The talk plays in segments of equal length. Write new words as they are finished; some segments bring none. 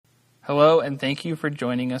Hello, and thank you for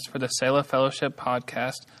joining us for the Selah Fellowship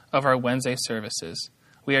podcast of our Wednesday services.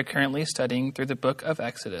 We are currently studying through the book of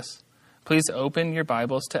Exodus. Please open your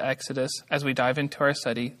Bibles to Exodus as we dive into our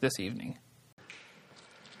study this evening.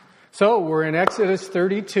 So we're in Exodus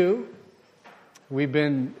 32. We've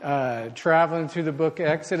been traveling through the book of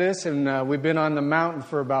Exodus, and we've been on the mountain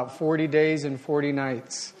for about 40 days and 40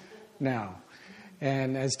 nights now.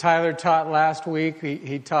 And as Tyler taught last week,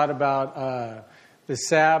 he taught about the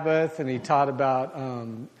Sabbath, and he taught about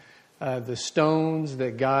the stones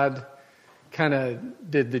that God kind of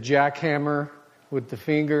did the jackhammer with the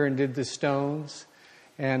finger and did the stones.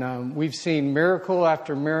 And we've seen miracle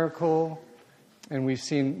after miracle, and we've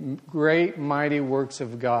seen great, mighty works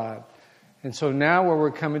of God. And so now where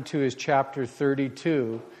we're coming to is chapter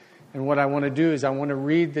 32. And what I want to do is I want to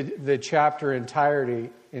read the chapter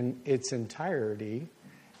in its entirety,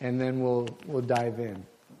 and then we'll dive in.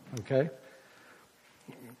 Okay?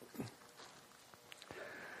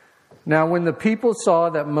 Now when the people saw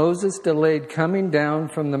that Moses delayed coming down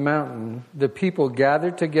from the mountain, the people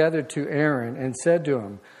gathered together to Aaron and said to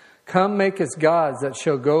him, "Come, make us gods that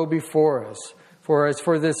shall go before us. For as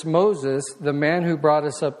for this Moses, the man who brought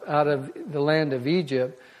us up out of the land of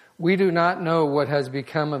Egypt, we do not know what has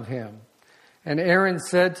become of him." And Aaron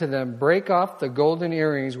said to them, "Break off the golden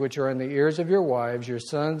earrings which are in the ears of your wives, your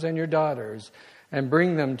sons and your daughters, and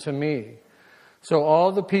bring them to me." So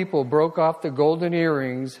all the people broke off the golden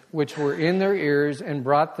earrings which were in their ears and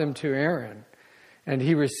brought them to Aaron. And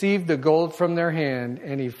he received the gold from their hand,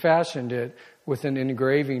 and he fashioned it with an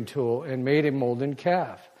engraving tool and made a molten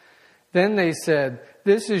calf. Then they said,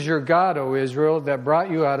 "This is your God, O Israel, that brought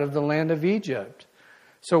you out of the land of Egypt."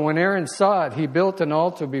 So when Aaron saw it, he built an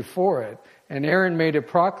altar before it. And Aaron made a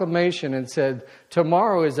proclamation and said,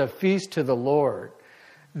 "Tomorrow is a feast to the Lord."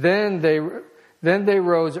 Then they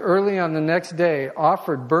rose early on the next day,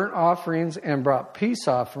 offered burnt offerings and brought peace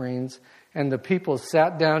offerings, and the people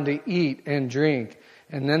sat down to eat and drink,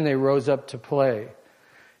 and then they rose up to play.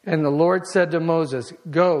 And the Lord said to Moses,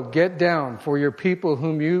 "Go, get down, for your people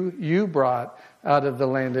whom you brought out of the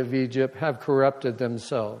land of Egypt have corrupted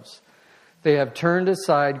themselves. They have turned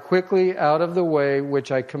aside quickly out of the way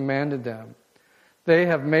which I commanded them. They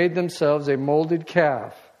have made themselves a molded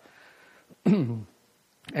calf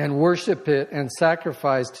and worship it and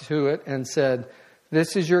sacrificed to it and said,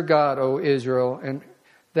 'This is your God, O Israel, and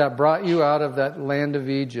that brought you out of that land of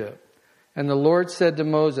Egypt.' And the Lord said to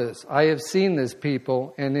Moses, 'I have seen this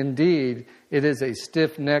people, and indeed it is a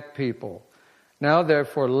stiff-necked people. Now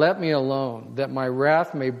therefore let me alone, that my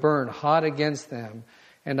wrath may burn hot against them,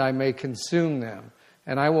 and I may consume them,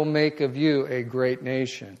 and I will make of you a great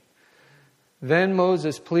nation.' Then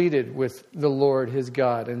Moses pleaded with the Lord his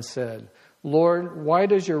God and said, 'Lord, why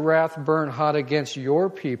does your wrath burn hot against your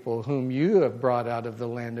people whom you have brought out of the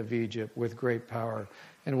land of Egypt with great power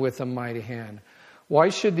and with a mighty hand? Why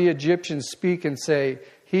should the Egyptians speak and say,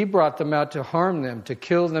 he brought them out to harm them, to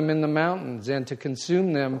kill them in the mountains, and to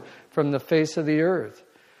consume them from the face of the earth?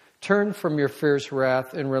 Turn from your fierce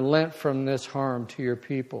wrath and relent from this harm to your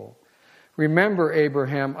people. Remember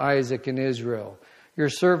Abraham, Isaac, and Israel, your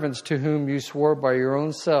servants to whom you swore by your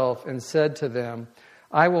own self and said to them,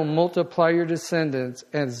 I will multiply your descendants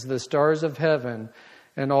as the stars of heaven,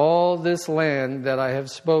 and all this land that I have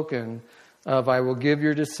spoken of I will give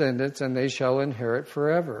your descendants, and they shall inherit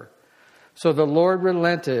forever.' So the Lord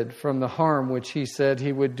relented from the harm which he said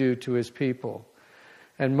he would do to his people.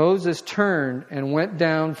 And Moses turned and went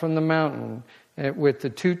down from the mountain, and with the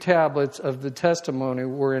 2 tablets of the testimony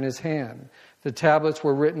were in his hand. The tablets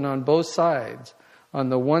were written on both sides. On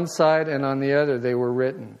the one side and on the other they were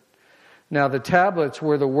written. Now the tablets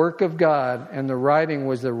were the work of God, and the writing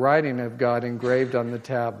was the writing of God engraved on the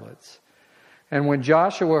tablets. And when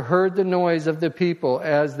Joshua heard the noise of the people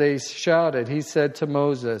as they shouted, he said to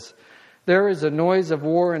Moses, 'There is a noise of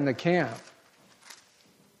war in the camp.'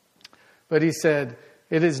 But he said,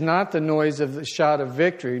 'It is not the noise of the shout of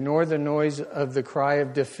victory, nor the noise of the cry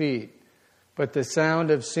of defeat, but the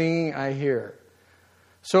sound of singing I hear.'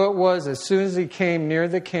 So it was, as soon as he came near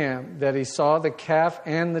the camp, that he saw the calf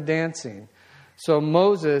and the dancing. So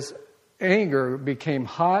Moses' anger became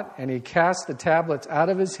hot, and he cast the tablets out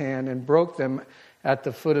of his hand and broke them at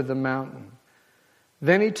the foot of the mountain.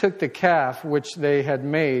 Then he took the calf which they had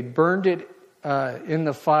made, burned it in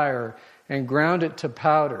the fire, and ground it to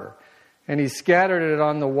powder. And he scattered it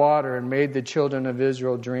on the water and made the children of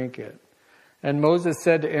Israel drink it. And Moses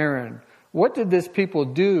said to Aaron, 'What did this people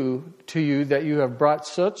do to you that you have brought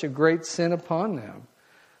such a great sin upon them?'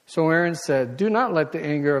 So Aaron said, 'Do not let the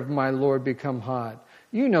anger of my Lord become hot.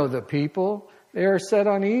 You know the people, they are set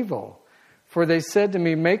on evil. For they said to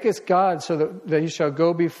me, make us gods so that they shall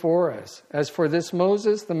go before us. As for this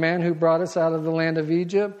Moses, the man who brought us out of the land of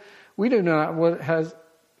Egypt, we do not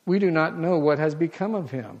know what has become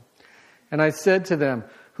of him. And I said to them,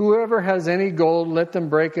 whoever has any gold, let them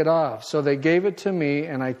break it off. So they gave it to me,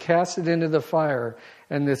 and I cast it into the fire,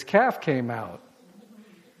 and this calf came out.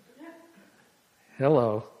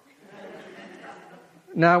 Hello.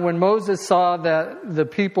 Now when Moses saw that the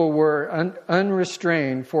people were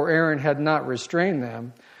unrestrained, for Aaron had not restrained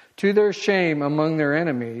them, to their shame among their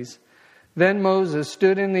enemies, then Moses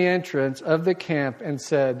stood in the entrance of the camp and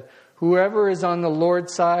said, whoever is on the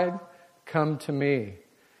Lord's side, come to me.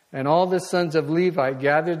 And all the sons of Levi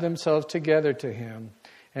gathered themselves together to him.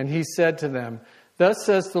 And he said to them, thus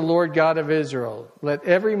says the Lord God of Israel, let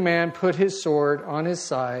every man put his sword on his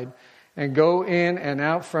side, and go in and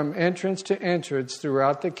out from entrance to entrance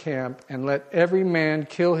throughout the camp, and let every man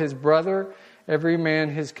kill his brother, every man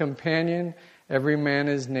his companion, every man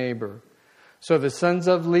his neighbor. So the sons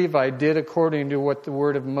of Levi did according to what the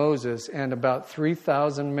word of Moses, and about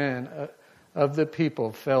 3,000 men of the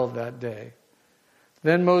people fell that day.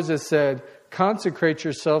 Then Moses said, consecrate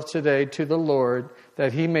yourself today to the Lord,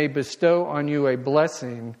 that he may bestow on you a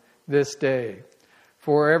blessing this day.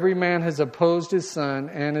 For every man has opposed his son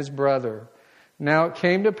and his brother. Now it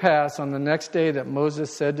came to pass on the next day that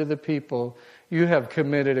Moses said to the people, you have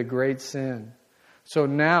committed a great sin. So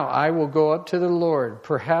now I will go up to the Lord.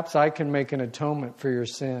 Perhaps I can make an atonement for your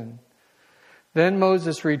sin. Then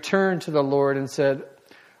Moses returned to the Lord and said,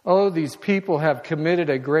 oh, these people have committed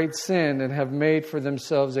a great sin and have made for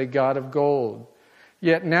themselves a god of gold.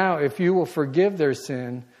 Yet now if you will forgive their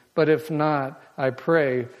sin, but if not, I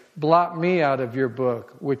pray, blot me out of your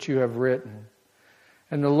book, which you have written.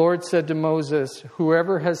 And the Lord said to Moses,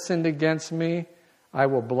 whoever has sinned against me, I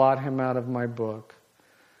will blot him out of my book.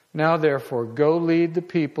 Now therefore, go lead the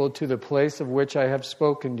people to the place of which I have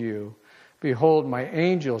spoken to you. Behold, my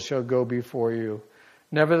angel shall go before you.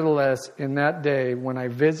 Nevertheless, in that day, when I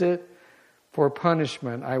visit for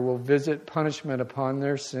punishment, I will visit punishment upon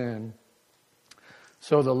their sin.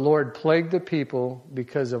 So the Lord plagued the people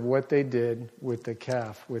because of what they did with the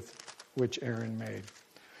calf which Aaron made.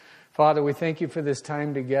 Father, we thank you for this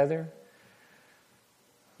time together.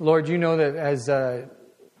 Lord, you know that as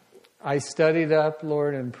I studied up,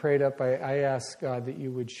 Lord, and prayed up, I asked God that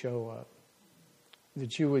you would show up,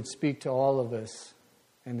 that you would speak to all of us,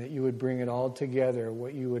 and that you would bring it all together,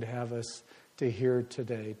 what you would have us to hear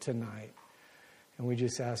today, tonight. And we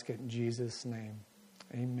just ask it in Jesus' name.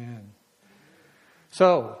 Amen.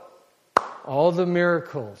 So, all the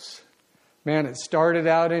miracles. Man, it started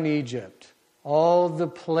out in Egypt. All the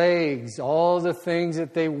plagues, all the things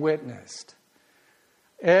that they witnessed.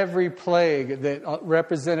 Every plague that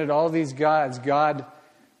represented all these gods, God,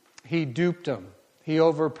 he duped them. He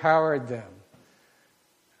overpowered them.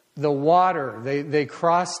 The water, they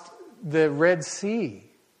crossed the Red Sea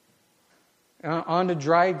onto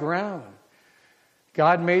dry ground.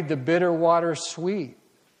 God made the bitter water sweet.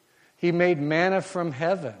 He made manna from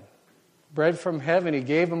heaven, bread from heaven. He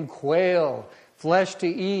gave them quail, flesh to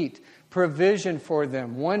eat, provision for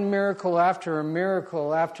them. One miracle after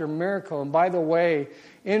miracle after miracle. And by the way,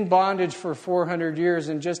 in bondage for 400 years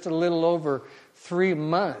and just a little over 3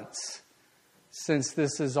 months since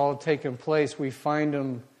this has all taken place, we find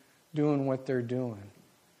them doing what they're doing.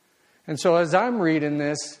 And so as I'm reading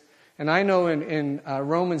this, and I know in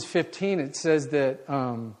Romans 15 it says that,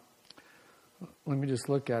 let me just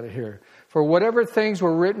look at it here. For whatever things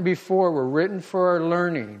were written before were written for our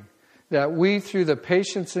learning, that we through the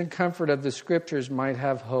patience and comfort of the Scriptures might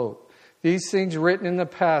have hope. These things written in the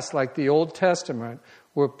past, like the Old Testament,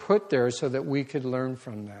 were put there so that we could learn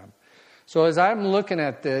from them. So as I'm looking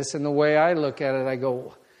at this, and the way I look at it, I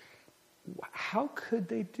go, how could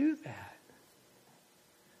they do that?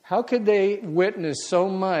 How could they witness so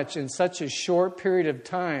much in such a short period of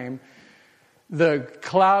time? The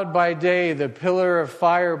cloud by day, the pillar of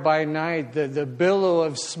fire by night, the billow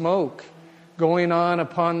of smoke going on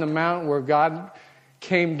upon the mountain where God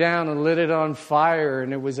came down and lit it on fire,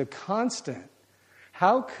 and it was a constant.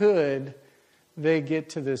 How could they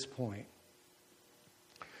get to this point?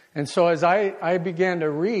 And so as I began to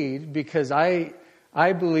read, because I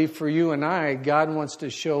believe for you and I, God wants to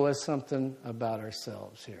show us something about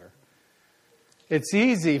ourselves here. It's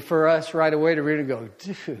easy for us right away to read and go,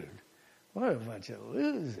 dude, what a bunch of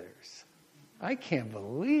losers. I can't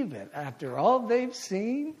believe it. After all they've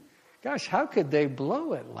seen, gosh, how could they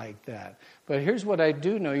blow it like that? But here's what I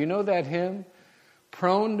do know. You know that hymn?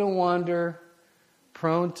 Prone to wander,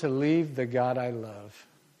 prone to leave the God I love.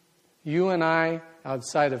 You and I,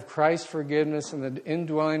 outside of Christ's forgiveness and the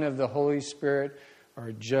indwelling of the Holy Spirit,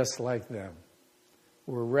 are just like them.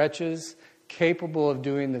 We're wretches, capable of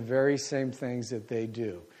doing the very same things that they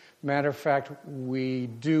do. Matter of fact, we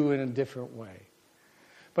do in a different way.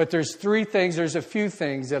 But there's a few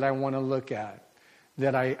things that I want to look at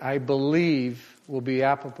that I believe will be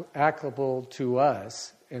applicable to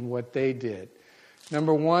us and what they did.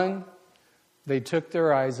 Number one, they took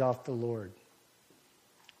their eyes off the Lord.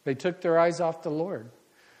 They took their eyes off the Lord.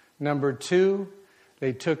 Number two,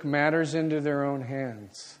 they took matters into their own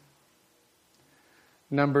hands.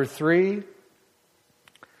 Number two,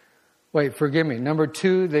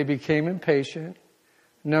 they became impatient.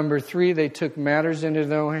 Number three, they took matters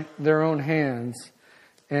into their own hands.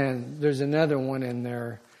 And there's another one in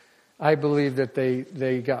there. I believe that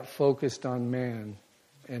they got focused on man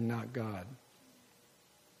and not God.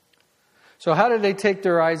 So how did they take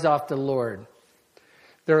their eyes off the Lord?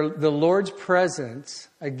 The Lord's presence,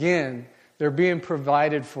 again, they're being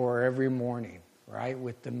provided for every morning, right?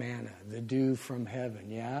 With the manna, the dew from heaven,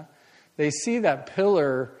 yeah? They see that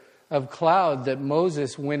pillar of cloud that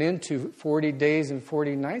Moses went into 40 days and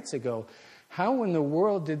 40 nights ago. How in the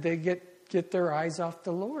world did they get their eyes off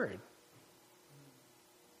the Lord?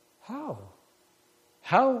 How?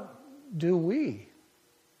 How do we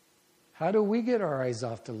get our eyes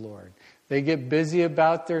off the Lord? They get busy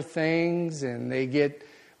about their things and they get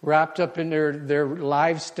wrapped up in their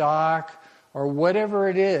livestock or whatever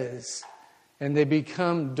it is, and they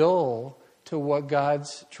become dull to what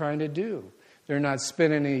God's trying to do. They're not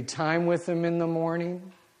spending any time with Him in the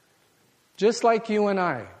morning. Just like you and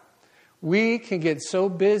I. We can get so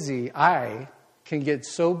busy, I can get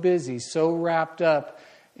so busy, so wrapped up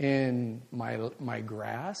in my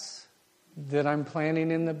grass that I'm planting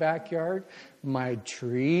in the backyard, my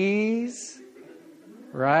trees,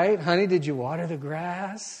 right? Honey, did you water the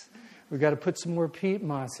grass? We got to put some more peat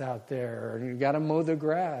moss out there. You got to mow the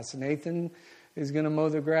grass. Nathan is going to mow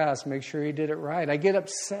the grass. Make sure he did it right. I get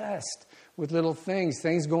obsessed with little things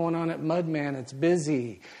going on at Mudman. It's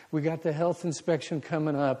busy. We got the health inspection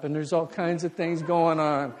coming up, and there's all kinds of things going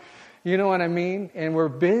on. You know what I mean? And we're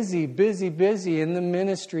busy in the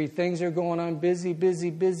ministry. Things are going on busy.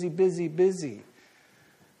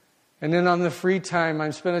 And then on the free time,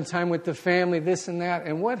 I'm spending time with the family, this and that.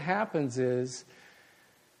 And what happens is,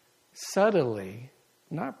 subtly,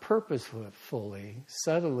 not purposefully,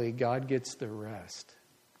 subtly, God gets the rest.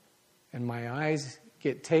 And my eyes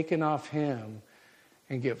get taken off Him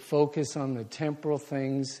and get focused on the temporal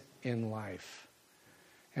things in life.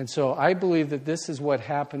 And so I believe that this is what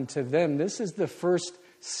happened to them. This is the first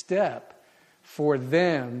step for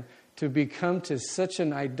them to become to such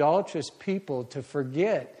an idolatrous people to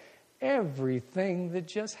forget everything that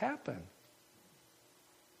just happened.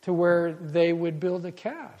 To where they would build a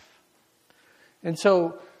calf. And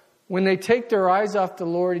so when they take their eyes off the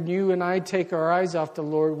Lord, and you and I take our eyes off the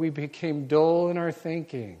Lord, we became dull in our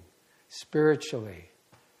thinking spiritually.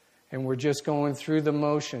 And we're just going through the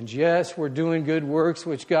motions. Yes, we're doing good works,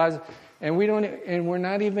 which God, and we're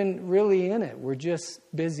not even really in it. We're just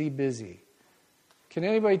busy. Can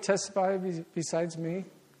anybody testify besides me?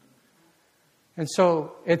 And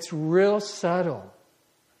so it's real subtle.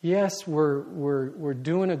 Yes, we're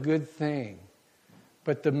doing a good thing,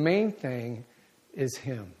 but the main thing is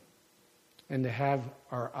Him, and to have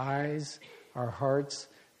our eyes, our hearts,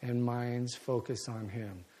 and minds focus on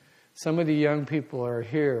Him. Some of the young people are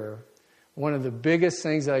here. One of the biggest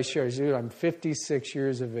things that I share is, I'm 56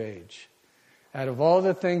 years of age. Out of all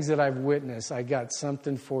the things that I've witnessed, I got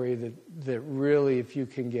something for you that really, if you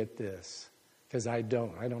can get this, because I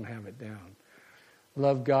don't have it down.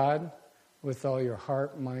 Love God with all your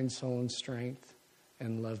heart, mind, soul, and strength,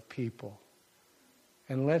 and love people.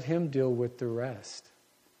 And let Him deal with the rest.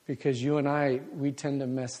 Because you and I, we tend to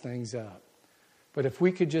mess things up. But if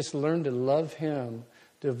we could just learn to love Him,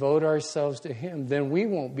 devote ourselves to Him, then we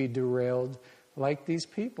won't be derailed like these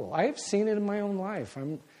people. I have seen it in my own life.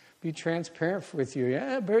 Be transparent with you.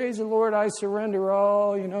 Yeah, praise the Lord, I surrender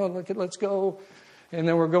all. Let's go. And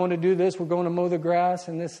then we're going to do this. We're going to mow the grass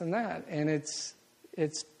and this and that. And it's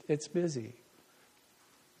busy.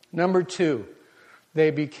 Number two,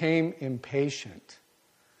 they became impatient.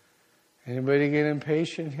 Anybody get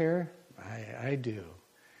impatient here? I do.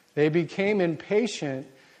 They became impatient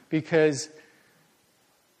because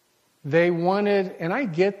they wanted, and I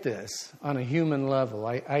get this on a human level.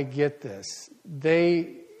 I get this.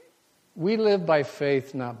 We live by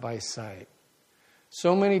faith, not by sight.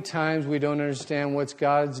 So many times we don't understand what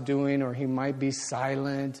God's doing, or He might be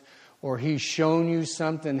silent, or He's shown you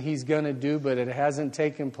something He's going to do, but it hasn't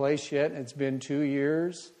taken place yet. It's been 2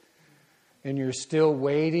 years, and you're still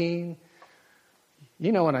waiting.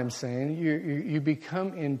 You know what I'm saying. You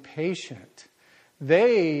become impatient.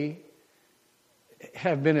 They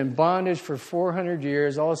have been in bondage for 400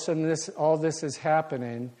 years. All of a sudden, all this is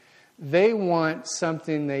happening. They want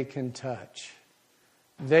something they can touch.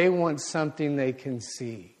 They want something they can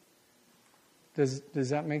see. Does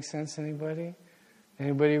that make sense, anybody?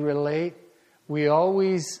 Anybody relate? We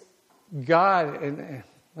always, God, and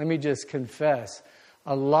let me just confess,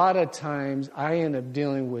 a lot of times I end up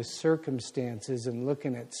dealing with circumstances and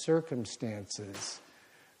looking at circumstances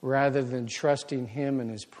rather than trusting Him and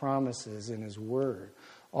His promises and His Word.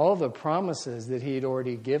 All the promises that He had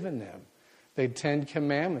already given them. The 10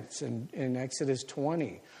 Commandments in Exodus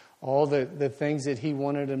 20. All the things that He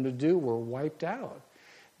wanted them to do were wiped out.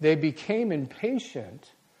 They became impatient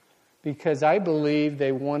because I believe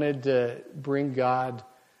they wanted to bring God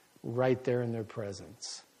right there in their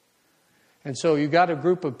presence. And so you got a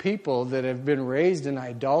group of people that have been raised in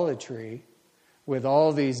idolatry with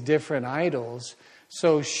all these different idols.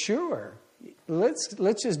 So sure,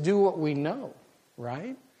 let's just do what we know,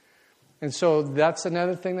 right? And so that's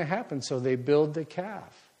another thing that happens. So they build the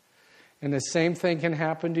calf. And the same thing can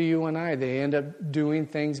happen to you and I. They end up doing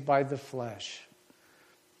things by the flesh.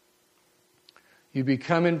 You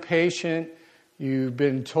become impatient. You've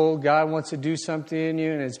been told God wants to do something in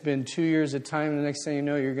you, and it's been 2 years of time. And the next thing you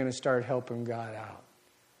know, you're going to start helping God out.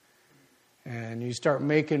 And you start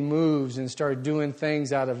making moves and start doing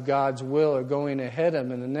things out of God's will or going ahead of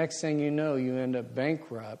Him. And the next thing you know, you end up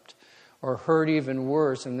bankrupt or hurt even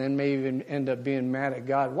worse, and then may even end up being mad at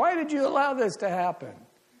God. Why did you allow this to happen?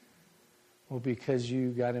 Well, because you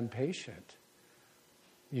got impatient.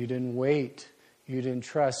 You didn't wait. You didn't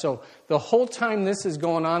trust. So the whole time this is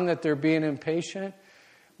going on that they're being impatient,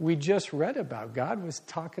 we just read about. God was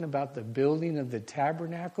talking about the building of the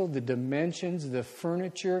tabernacle, the dimensions, the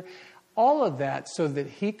furniture, all of that so that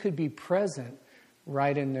He could be present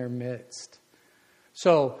right in their midst.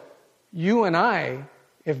 So you and I,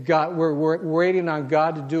 if we're waiting on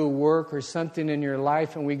God to do a work or something in your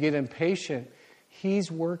life and we get impatient,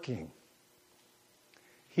 He's working.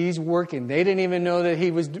 He's working. They didn't even know that He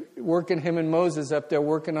was working, Him and Moses up there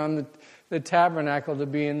working on the tabernacle to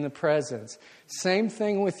be in the presence. Same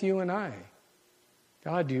thing with you and I.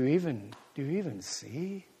 God, do you even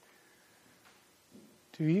see?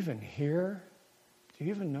 Do you even hear? Do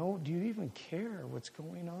you even know? Do you even care what's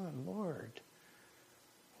going on, Lord?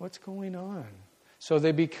 What's going on? So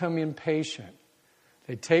they become impatient.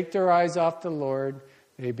 They take their eyes off the Lord.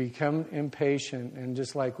 They become impatient. And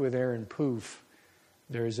just like with Aaron, poof,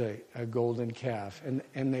 there's a golden calf.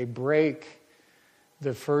 And they break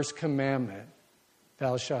the first commandment,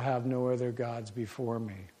 thou shalt have no other gods before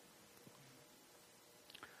me.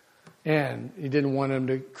 And He didn't want them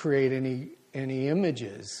to create any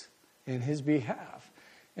images in His behalf.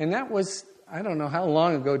 And that was, I don't know how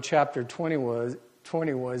long ago chapter 20 was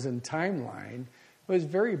in timeline. It was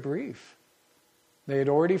very brief. They had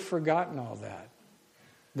already forgotten all that.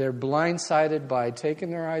 They're blindsided by taking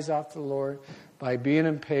their eyes off the Lord, by being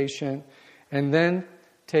impatient, and then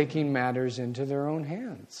taking matters into their own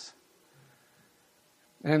hands.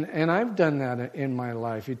 And I've done that in my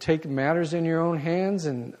life. You take matters in your own hands,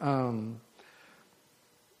 and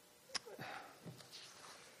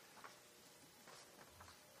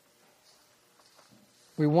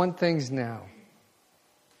we want things now.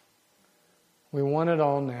 We want it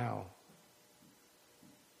all now.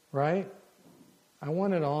 Right? I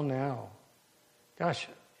want it all now. Gosh,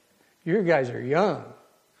 you guys are young.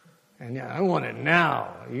 And yeah, I want it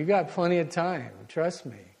now. You got plenty of time. Trust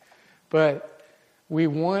me. But we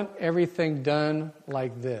want everything done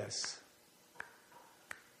like this.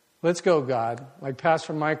 Let's go, God. Like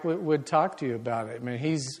Pastor Mike would talk to you about it. I mean,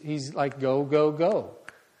 he's like, go, go, go.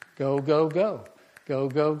 Go, go, go. Go,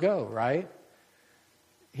 go, go, right?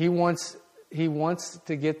 He wants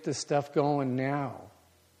to get the stuff going now.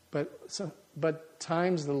 But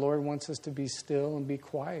times the Lord wants us to be still and be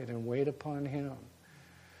quiet and wait upon Him.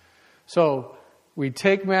 So we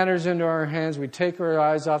take matters into our hands. We take our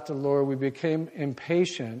eyes off the Lord. We became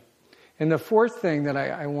impatient. And the fourth thing that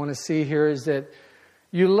I want to see here is that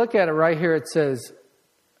you look at it right here. It says,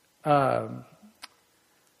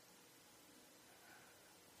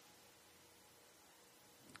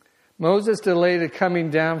 Moses delayed coming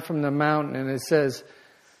down from the mountain. And it says,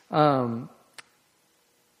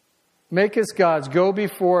 make us gods, go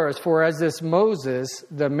before us, for as this Moses,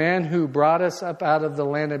 the man who brought us up out of the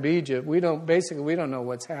land of Egypt, we don't know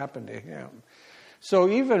what's happened to him. So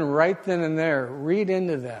even right then and there, read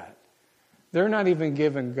into that. They're not even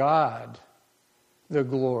giving God the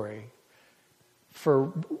glory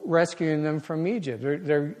for rescuing them from Egypt.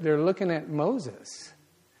 They're looking at Moses.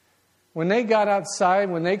 When they got outside,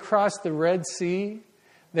 when they crossed the Red Sea,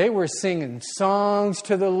 They were singing songs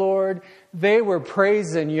to the Lord. They were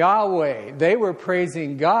praising Yahweh. They were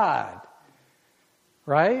praising God.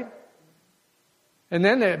 Right? And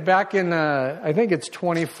then back in, I think it's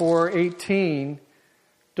 24:18,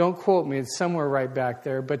 don't quote me, it's somewhere right back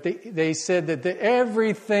there, but they said that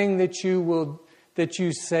everything that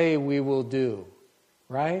you say we will do.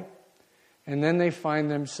 Right? And then they find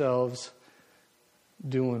themselves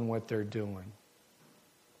doing what they're doing.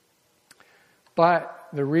 But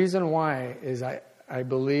the reason why is, I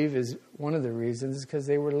believe, is one of the reasons is because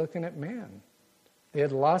they were looking at man. They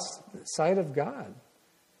had lost sight of God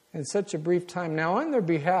in such a brief time. Now, on their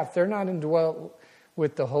behalf, they're not indwelt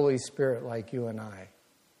with the Holy Spirit like you and I.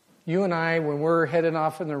 You and I, when we're headed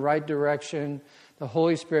off in the right direction, the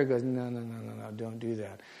Holy Spirit goes, no, don't do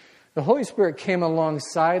that. The Holy Spirit came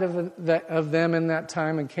alongside of them in that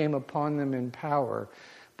time and came upon them in power,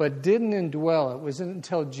 but didn't indwell. It wasn't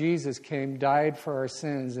until Jesus came, died for our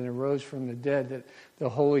sins, and arose from the dead that the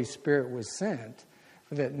Holy Spirit was sent.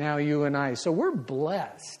 That now you and I. So we're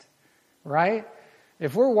blessed, right?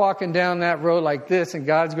 If we're walking down that road like this and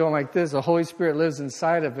God's going like this, the Holy Spirit lives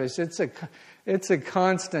inside of us. It's a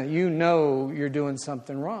constant. You know you're doing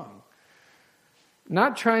something wrong. I'm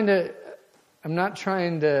not trying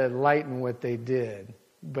to lighten what they did,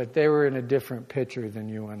 but they were in a different picture than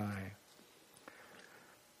you and I.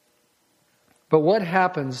 But what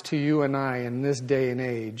happens to you and I in this day and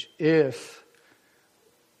age if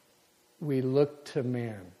we look to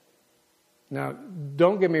man? Now,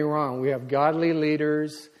 don't get me wrong. We have godly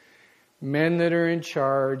leaders, men that are in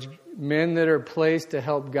charge, men that are placed to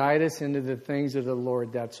help guide us into the things of the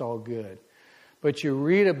Lord. That's all good. But you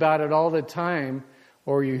read about it all the time,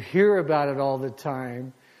 or you hear about it all the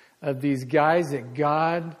time, of these guys that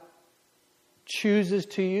God chooses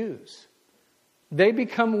to use. They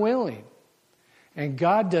become willing. And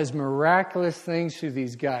God does miraculous things through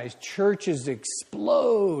these guys. Churches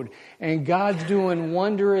explode. And God's doing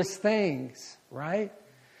wondrous things, right?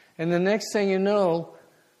 And the next thing you know,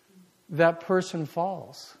 that person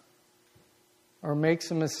falls. Or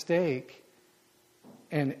makes a mistake.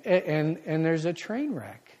 And there's a train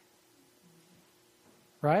wreck.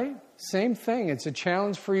 Right? Same thing. It's a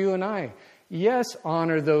challenge for you and I. Yes,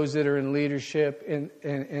 honor those that are in leadership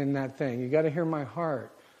in that thing. You got to hear my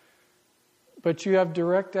heart. But you have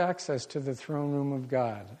direct access to the throne room of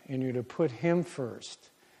God, and you're to put Him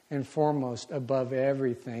first and foremost above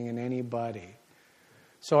everything and anybody.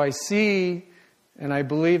 So I see, and I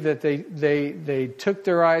believe that they took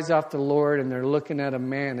their eyes off the Lord and they're looking at a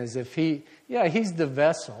man as if he's the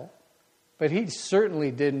vessel, but He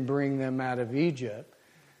certainly didn't bring them out of Egypt.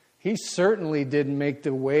 He certainly didn't make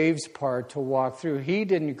the waves part to walk through. He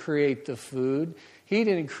didn't create the food. He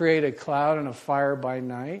didn't create a cloud and a fire by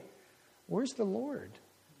night. Where's the Lord?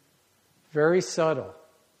 Very subtle.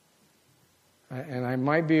 And I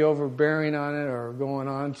might be overbearing on it or going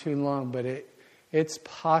on too long, but it's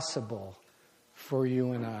possible for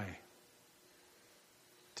you and I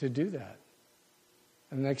to do that.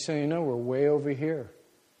 And the next thing you know, we're way over here.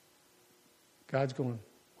 God's going,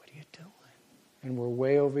 what are you doing? And we're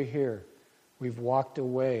way over here. We've walked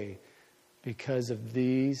away because of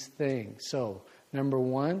these things. So, number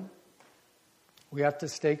one, we have to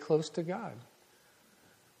stay close to God.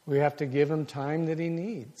 We have to give Him time that He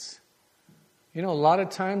needs. You know, a lot of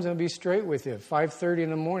times, I'll be straight with you. 5:30 in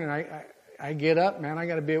the morning, I get up, man. I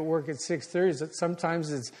got to be at work at 6:30.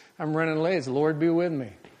 Sometimes I'm running late. It's Lord be with me.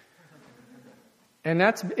 And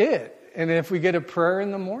that's it. And if we get a prayer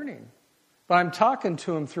in the morning. But I'm talking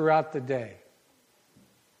to Him throughout the day.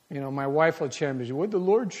 You know, my wife will challenge me. What did the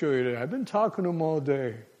Lord show you today? I've been talking to Him all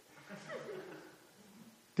day.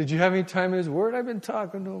 Did you have any time in His Word? I've been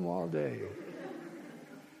talking to Him all day.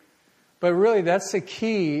 But really, that's the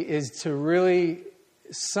key, is to really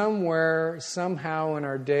somewhere, somehow in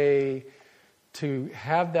our day, to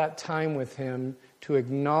have that time with Him, to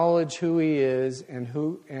acknowledge who He is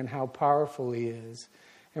and how powerful He is,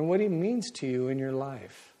 and what He means to you in your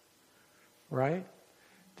life. Right?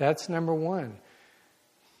 That's number one.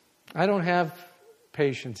 I don't have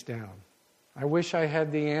patience down. I wish I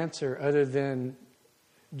had the answer other than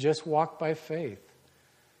just walk by faith.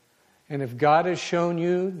 And if God has shown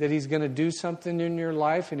you that He's going to do something in your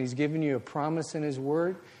life and He's given you a promise in His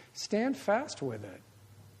Word, stand fast with it.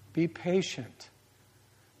 Be patient.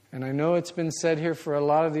 And I know it's been said here for a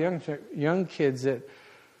lot of the young kids that,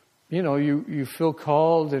 you know, you feel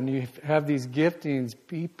called and you have these giftings.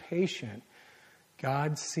 Be patient.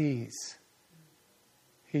 God sees.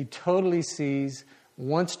 He totally sees,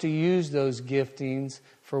 wants to use those giftings.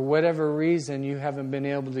 For whatever reason you haven't been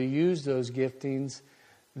able to use those giftings,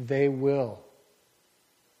 they will.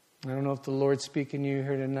 I don't know if the Lord's speaking to you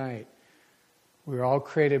here tonight. We're all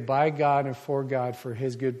created by God and for God for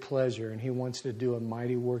His good pleasure, and He wants to do a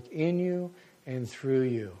mighty work in you and through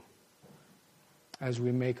you as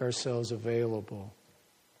we make ourselves available.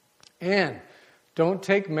 And don't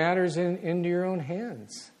take matters into your own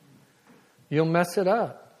hands. You'll mess it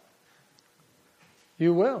up.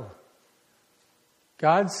 You will.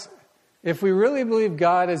 If we really believe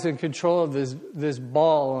God is in control of this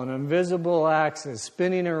ball on an invisible axis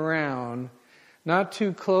spinning around, not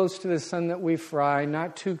too close to the sun that we fry,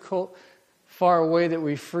 not too far away that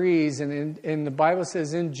we freeze, and the Bible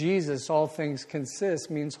says in Jesus all things consist,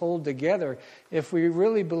 means hold together. If we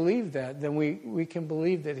really believe that, then we can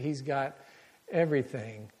believe that He's got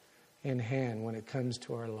everything in hand when it comes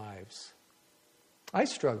to our lives. I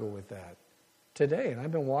struggle with that today, and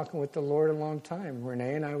I've been walking with the Lord a long time.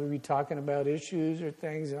 Renee and I would be talking about issues or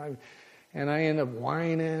things, and I end up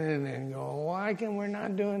whining and going, why come we're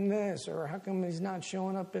not doing this? Or how come He's not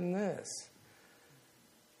showing up in this?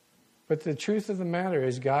 But the truth of the matter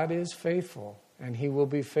is God is faithful, and He will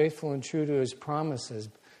be faithful and true to His promises.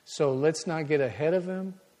 So let's not get ahead of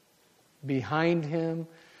Him, behind Him.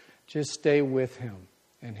 Just stay with Him,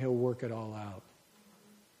 and He'll work it all out.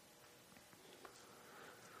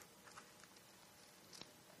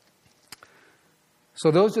 So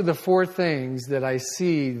those are the four things that I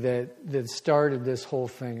see that started this whole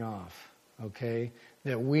thing off, okay?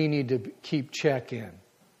 That we need to keep check in.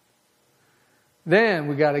 Then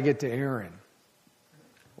we got to get to Aaron.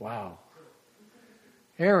 Wow.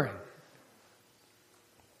 Aaron.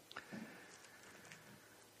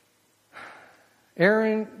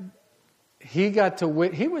 Aaron, he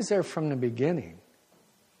was there from the beginning.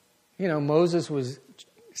 You know, Moses was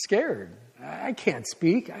scared. I can't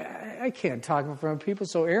speak. I can't talk in front of people.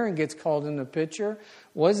 So Aaron gets called in the picture.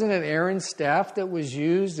 Wasn't it Aaron's staff that was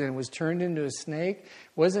used and was turned into a snake?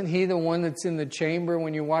 Wasn't he the one that's in the chamber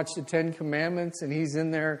when you watch the Ten Commandments and he's in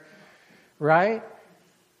there, right?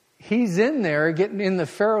 He's in there getting in the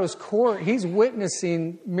Pharaoh's court. He's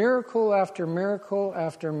witnessing miracle after miracle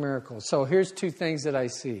after miracle. So here's two things that I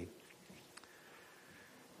see.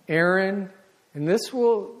 Aaron, and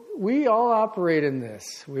we all operate in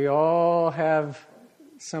this. We all have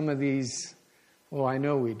some of these. Well, I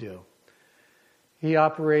know we do. He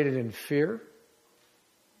operated in fear,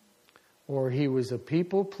 or he was a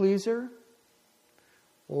people pleaser,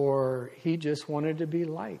 or he just wanted to be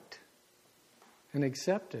liked and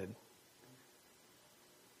accepted.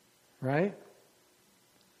 Right?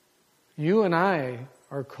 You and I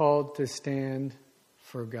are called to stand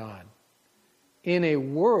for God in a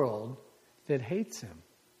world that hates Him.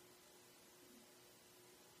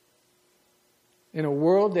 In a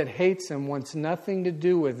world that hates Him, wants nothing to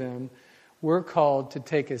do with Him, we're called to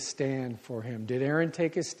take a stand for Him. Did Aaron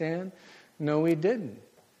take a stand? No, he didn't.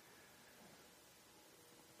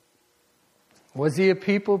 Was he a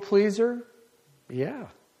people pleaser? Yeah.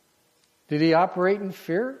 Did he operate in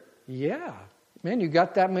fear? Yeah. Man, you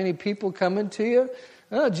got that many people coming to you?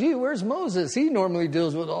 Oh, gee, where's Moses? He normally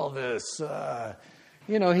deals with all this.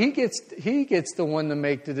 He gets the one to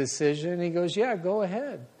make the decision. He goes, yeah, go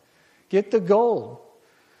ahead. Get the gold.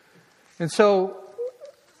 And so,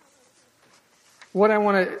 what I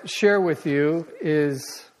want to share with you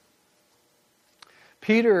is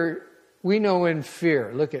Peter, we know in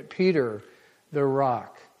fear. Look at Peter, the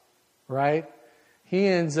rock, right? He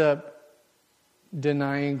ends up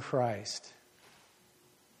denying Christ.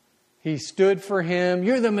 He stood for Him.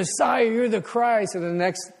 You're the Messiah. You're the Christ. And the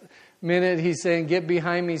next minute he's saying, get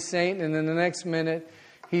behind me, Satan. And then the next minute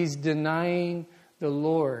he's denying the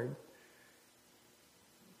Lord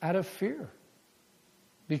out of fear.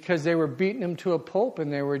 Because they were beating him to a pulp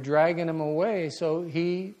and they were dragging him away. So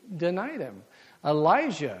he denied Him.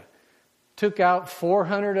 Elijah took out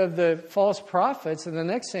 400 of the false prophets. And the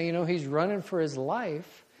next thing you know, he's running for his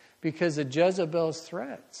life because of Jezebel's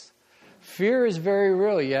threats. Fear is very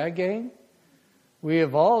real, yeah, gang? We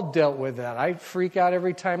have all dealt with that. I freak out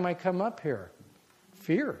every time I come up here.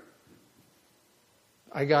 Fear.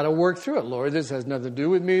 I got to work through it. Lord, this has nothing to do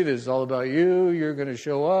with me. This is all about You. You're going to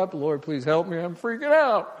show up. Lord, please help me. I'm freaking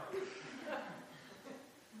out.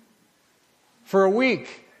 For a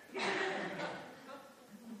week.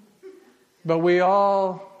 But we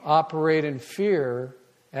all operate in fear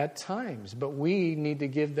at times. But we need to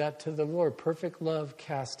give that to the Lord. Perfect love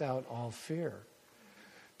casts out all fear.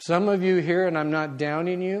 Some of you here, and I'm not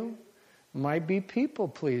downing you, might be people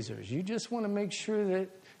pleasers. You just want to make sure that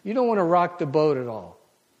you don't want to rock the boat at all.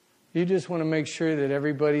 You just want to make sure that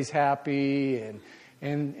everybody's happy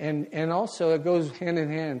and also it goes hand in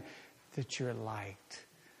hand that you're liked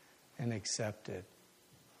and accepted.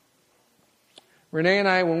 Renee and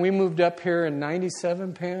I, when we moved up here in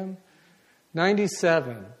 97, Pam,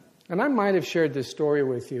 97, and I might have shared this story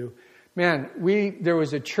with you. Man, there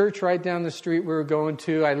was a church right down the street we were going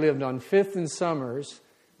to. I lived on 5th and Summers,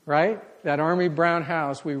 right? That Army Brown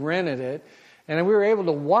house, we rented it. And we were able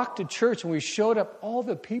to walk to church, and we showed up. All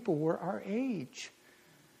the people were our age.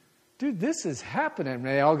 Dude, this is happening.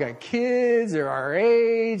 They all got kids. They're our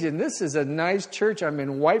age. And this is a nice church. I'm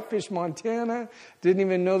in Whitefish, Montana. Didn't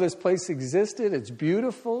even know this place existed. It's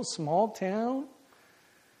beautiful, small town.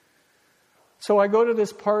 So I go to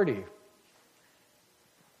this party.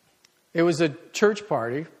 It was a church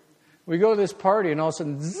party. We go to this party, and all of a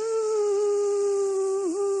sudden, zzz,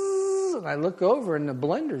 and I look over, and the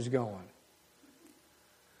blender's going.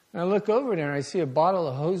 And I look over there, and I see a bottle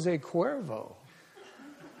of Jose Cuervo.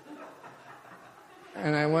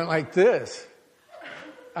 And I went like this.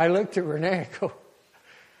 I looked at Renee, I go,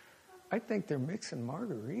 I think they're mixing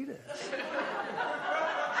margaritas.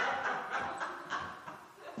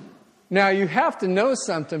 Now, you have to know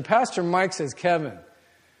something. Pastor Mike says, Kevin,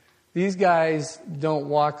 these guys don't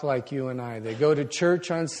walk like you and I. They go to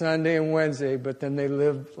church on Sunday and Wednesday, but then they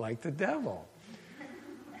live like the devil.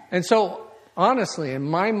 And so, honestly, in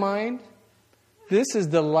my mind, this is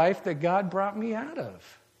the life that God brought me out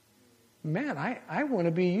of. Man, I want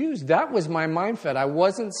to be used. That was my mindset. I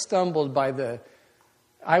wasn't stumbled by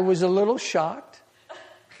I was a little shocked.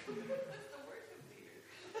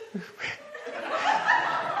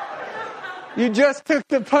 You just took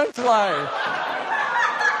the punchline.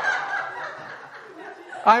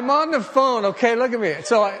 I'm on the phone. Okay, look at me.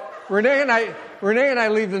 So Renee and I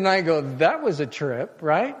leave the night and go, that was a trip,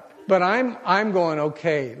 right? But I'm going,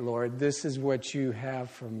 okay, Lord, this is what you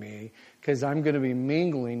have for me, because I'm going to be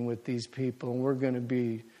mingling with these people, and we're going to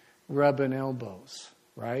be rubbing elbows,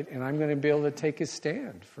 right? And I'm going to be able to take a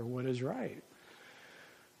stand for what is right.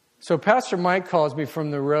 So Pastor Mike calls me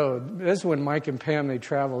from the road. This is when Mike and Pam, they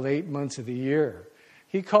traveled 8 months of the year.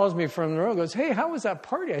 He calls me from the road, goes, hey, how was that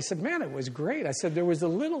party? I said, man, it was great. I said, there was a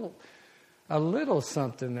little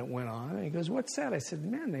something that went on. And he goes, what's that? I said,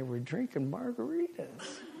 man, they were drinking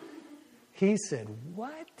margaritas. He said,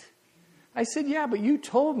 what? I said, yeah, but you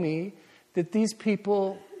told me that these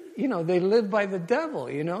people, they live by the devil,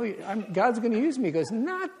 God's going to use me. He goes,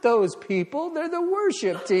 not those people. They're the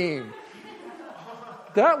worship team.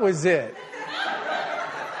 That was it.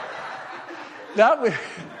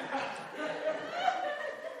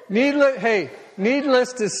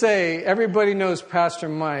 Needless to say, everybody knows Pastor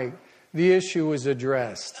Mike. The issue was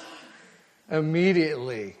addressed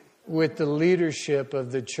immediately with the leadership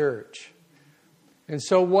of the church. And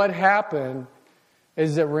so what happened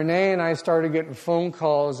is that Renee and I started getting phone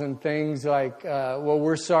calls and things like, well,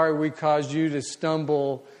 we're sorry we caused you to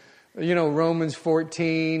stumble. Romans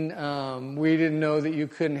 14, we didn't know that you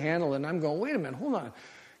couldn't handle it. And I'm going, wait a minute, hold on.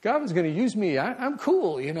 God was going to use me. I'm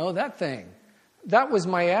cool, that thing. That was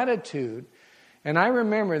my attitude. And I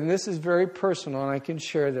remember, and this is very personal, and I can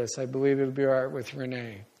share this. I believe it'll be all right with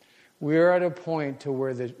Renee. We're at a point to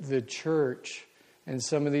where the church and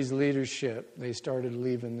some of these leadership, they started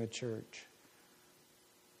leaving the church.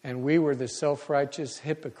 And we were the self-righteous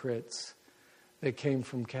hypocrites that came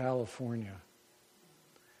from California.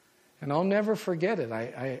 And I'll never forget it.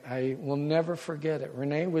 I will never forget it.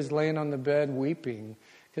 Renee was laying on the bed weeping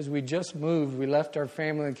because we just moved. We left our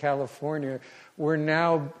family in California. We're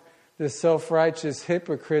now the self-righteous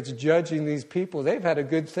hypocrites judging these people. They've had a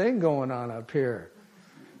good thing going on up here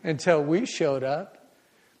until we showed up.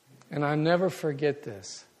 And I'll never forget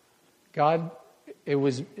this. God, it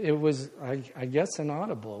was I guess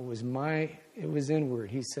inaudible. It was inward.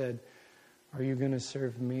 He said, are you going to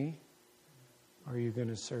serve me? Or are you going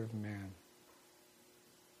to serve man?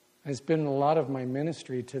 It's been a lot of my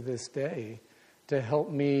ministry to this day to help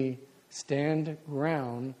me stand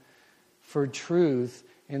ground for truth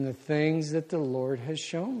in the things that the Lord has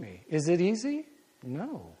shown me. Is it easy?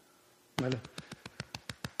 No. But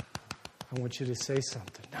I want you to say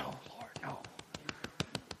something. No, Lord, no.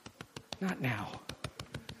 Not now.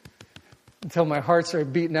 Until my heart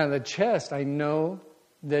started beating out of the chest, I know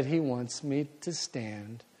that He wants me to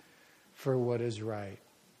stand for what is right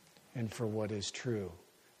and for what is true.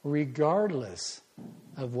 Regardless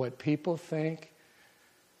of what people think,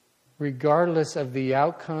 regardless of the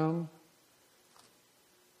outcome.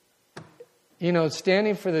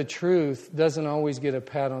 Standing for the truth doesn't always get a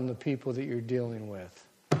pat on the people that you're dealing with.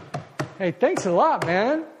 Hey, thanks a lot,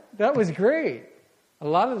 man. That was great. A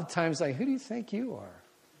lot of the times, who do you think you are?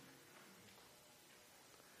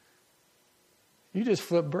 You just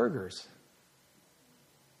flip burgers.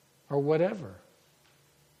 Or whatever.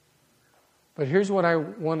 But here's what I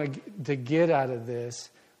want to get out of this.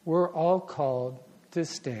 we're all called to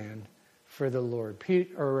stand for the Lord.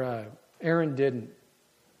 Aaron didn't.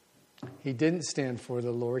 He didn't stand for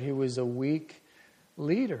the Lord. He was a weak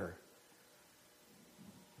leader.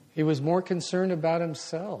 He was more concerned about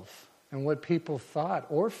himself and what people thought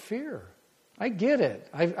or fear. I get it.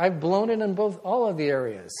 I've blown it in all of the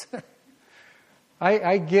areas.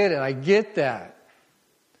 I get it. I get that.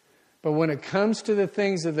 But when it comes to the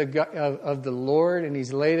things of the Lord, and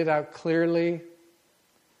He's laid it out clearly,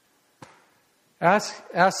 ask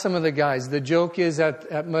some of the guys. The joke is at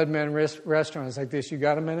Mudman Restaurant, it's like this: you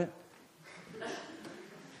got a minute?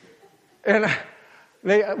 And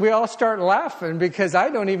we all start laughing because I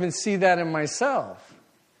don't even see that in myself.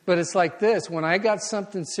 But it's like this: when I got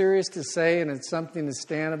something serious to say and it's something to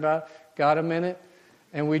stand about, got a minute?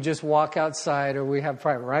 And we just walk outside, or we have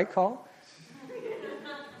private, right, Call?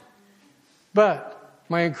 But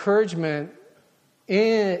my encouragement,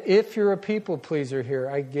 if you're a people pleaser here,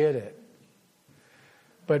 I get it.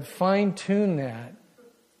 But fine-tune that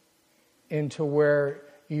into where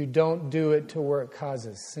you don't do it to where it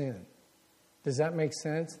causes sin. Does that make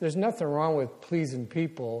sense? There's nothing wrong with pleasing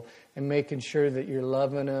people and making sure that you're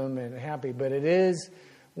loving them and happy. But it is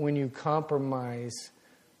when you compromise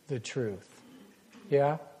the truth.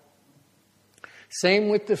 Yeah? Same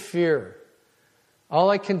with the fear. All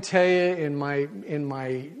I can tell you in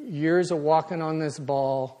my years of walking on this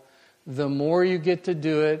ball, the more you get to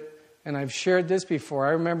do it, and I've shared this before.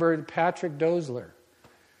 I remember Patrick Dozler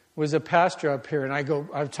was a pastor up here, and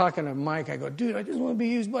I'm talking to Mike. I go, dude, I just want to be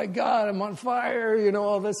used by God. I'm on fire,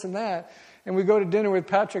 all this and that. And we go to dinner with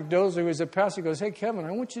Patrick Dozler, who was a pastor. He goes, hey, Kevin,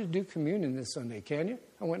 I want you to do communion this Sunday. Can you?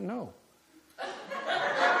 I went, no.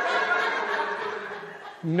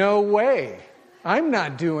 No way. I'm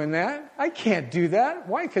not doing that. I can't do that.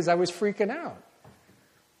 Why? Because I was freaking out.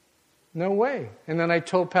 No way. And then I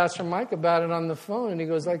told Pastor Mike about it on the phone, and he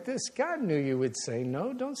goes like this: God knew you would say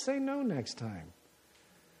no. Don't say no next time.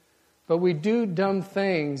 But we do dumb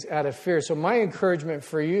things out of fear. So my encouragement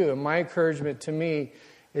for you, and my encouragement to me,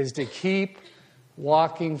 is to keep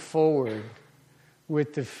walking forward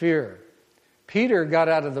with the fear. Peter got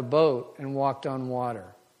out of the boat and walked on water.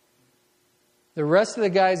 The rest of the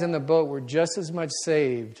guys in the boat were just as much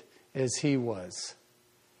saved as he was.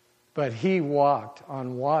 But he walked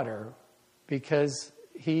on water because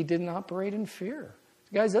he didn't operate in fear.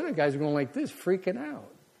 The other guys were going like this, freaking out,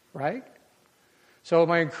 right? So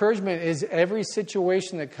my encouragement is every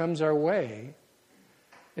situation that comes our way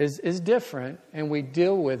is different, and we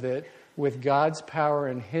deal with it with God's power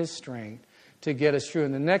and His strength to get us through.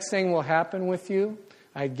 And the next thing will happen with you,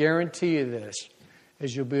 I guarantee you this,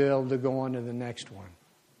 is you'll be able to go on to the next one,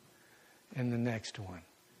 and the next one,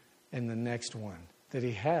 and the next one that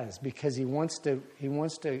He has, because He wants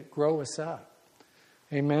to grow us up.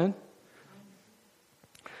 Amen?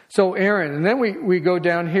 So Aaron, and then we go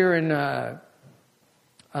down here in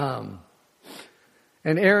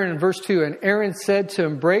and Aaron in verse 2, and Aaron said to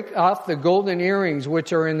him, break off the golden earrings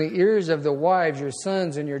which are in the ears of the wives, your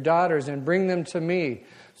sons and your daughters, and bring them to me.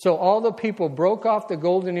 So all the people broke off the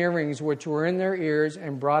golden earrings which were in their ears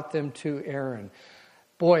and brought them to Aaron.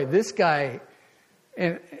 Boy, this guy,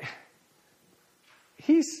 and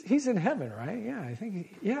he's in heaven, right? Yeah, I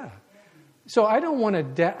think, yeah. So I don't want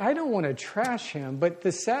to trash him, but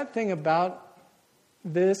the sad thing about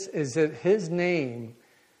this is that his name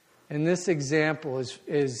and this example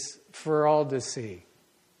is for all to see.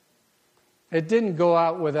 It didn't go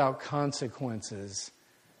out without consequences.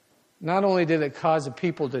 Not only did it cause the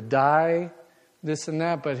people to die, this and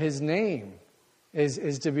that, but his name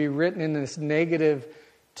is to be written in this negative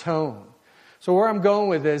tone. So where I'm going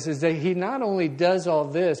with this is that he not only does all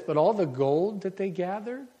this, but all the gold that they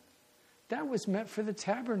gathered, that was meant for the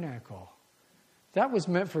tabernacle. That was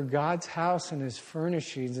meant for God's house and His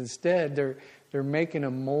furnishings. Instead, they're making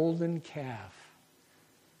a molten calf.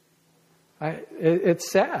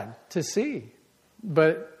 It's sad to see.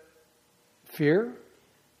 But fear,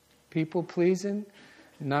 people pleasing,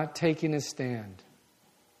 not taking a stand.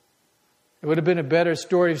 It would have been a better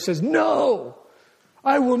story if he says, no,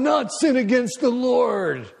 I will not sin against the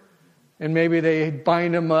Lord. And maybe they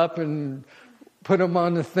bind him up and put him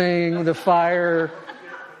on the thing, the fire,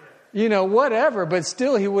 whatever. But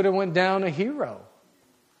still, he would have went down a hero.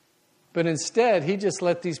 But instead, he just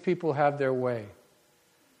let these people have their way.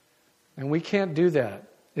 And we can't do that.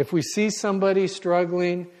 If we see somebody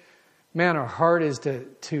struggling, man, our heart is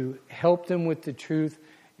to help them with the truth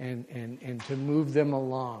and to move them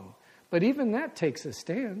along. But even that takes a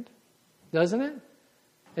stand, doesn't it?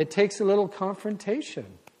 It takes a little confrontation.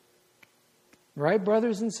 Right,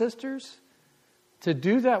 brothers and sisters? to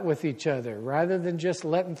do that with each other rather than just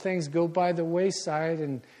letting things go by the wayside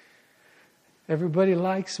and everybody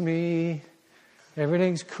likes me,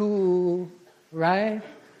 everything's cool, right?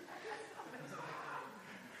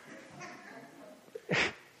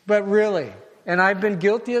 But really, and I've been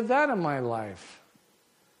guilty of that in my life.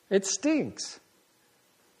 It stinks.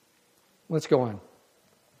 Let's go on.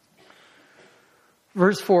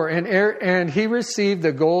 Verse 4, and he received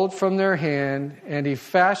the gold from their hand, and he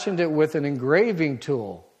fashioned it with an engraving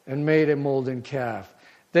tool and made a molten calf.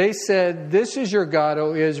 They said, "This is your God,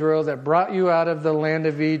 O Israel, that brought you out of the land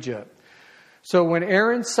of Egypt." So when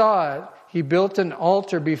Aaron saw it, he built an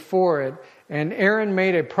altar before it, and Aaron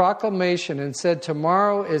made a proclamation and said,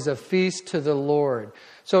 "Tomorrow is a feast to the Lord."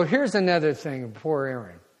 So here's another thing, poor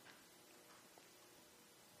Aaron.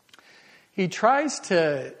 He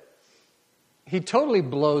totally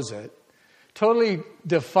blows it, totally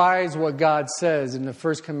defies what God says in the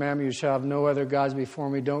first commandment, "You shall have no other gods before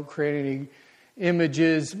me. Don't create any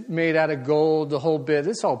images made out of gold," the whole bit.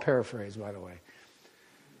 This is all paraphrased, by the way.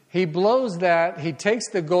 He blows that. He takes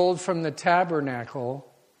the gold from the tabernacle,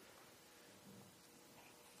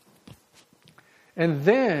 and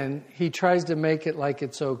then he tries to make it like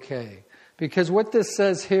it's okay. Because what this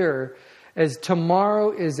says here is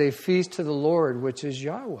tomorrow is a feast to the Lord, which is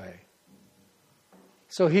Yahweh.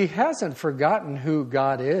 So he hasn't forgotten who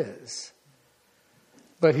God is.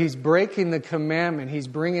 But he's breaking the commandment. He's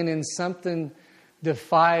bringing in something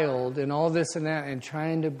defiled and all this and that and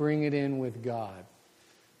trying to bring it in with God.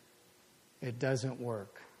 It doesn't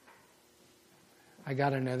work. I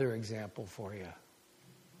got another example for you.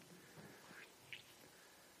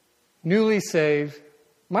 Newly saved,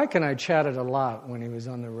 Mike and I chatted a lot when he was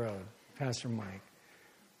on the road, Pastor Mike.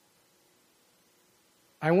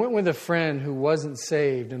 I went with a friend who wasn't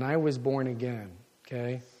saved, and I was born again,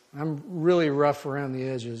 okay? I'm really rough around the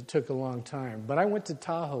edges. It took a long time. But I went to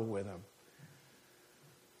Tahoe with him.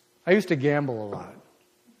 I used to gamble a lot.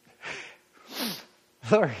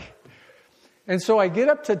 Sorry. And so I get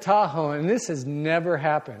up to Tahoe, and this has never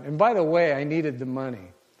happened. And by the way, I needed the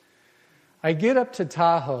money. I get up to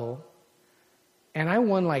Tahoe, and I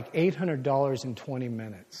won like $800 in 20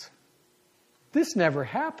 minutes. This never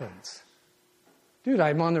happens. Dude,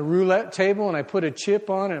 I'm on the roulette table, and I put a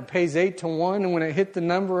chip on, and it pays 8-1. And when I hit the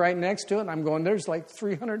number right next to it, I'm going, there's like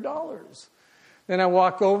 $300. Then I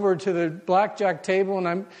walk over to the blackjack table, and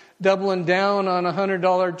I'm doubling down on a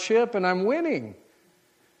 $100 chip, and I'm winning.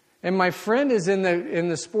 And my friend is in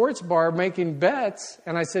the sports bar making bets.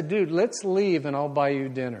 And I said, dude, let's leave and I'll buy you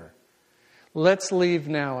dinner. Let's leave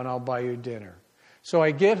now and I'll buy you dinner. So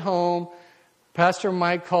I get home. Pastor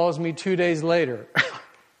Mike calls me 2 days later.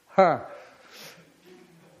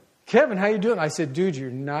 Kevin, how you doing? I said, dude,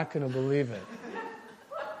 you're not going to believe it.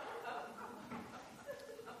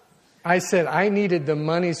 I said, I needed the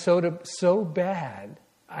money so bad.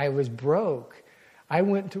 I was broke. I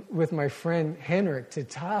went with my friend Henrik to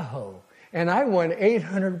Tahoe, and I won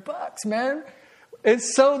 $800, man.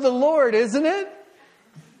 It's so the Lord, isn't it?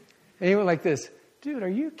 And he went like this, dude, are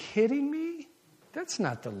you kidding me? That's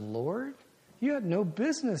not the Lord. You had no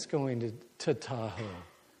business going to Tahoe.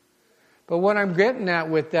 But what I'm getting at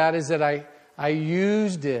with that is that I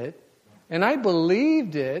used it, and I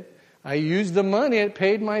believed it. I used the money, it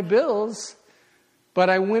paid my bills, but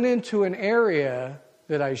I went into an area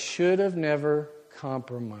that I should have never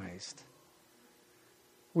compromised.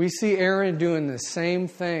 We see Aaron doing the same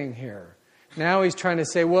thing here. Now he's trying to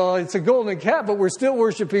say, well, it's a golden calf, but we're still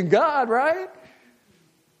worshiping God, right?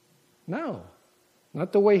 No,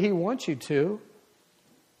 not the way he wants you to.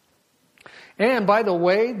 And by the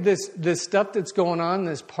way, this stuff that's going on,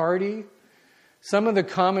 this party, some of the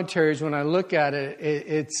commentaries, when I look at it,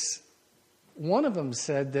 it's one of them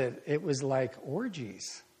said that it was like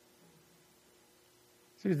orgies.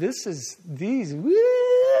 Dude, these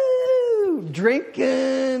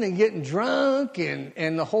drinking and getting drunk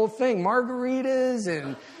and the whole thing, margaritas,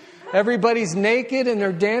 and everybody's naked and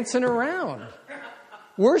they're dancing around,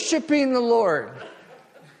 worshiping the Lord.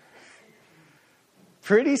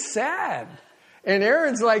 Pretty sad. And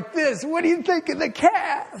Aaron's like this, what do you think of the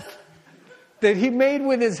calf that he made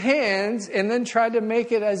with his hands and then tried to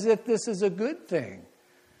make it as if this is a good thing?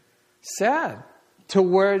 Sad to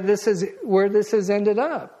where this has ended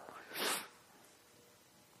up.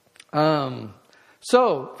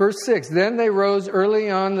 So, verse 6, then they rose early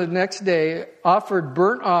on the next day, offered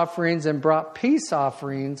burnt offerings and brought peace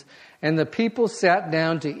offerings, and the people sat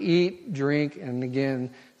down to eat, drink, and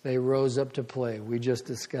again, they rose up to play. We just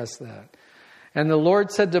discussed that. And the Lord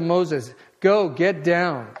said to Moses, go, get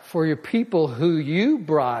down, for your people who you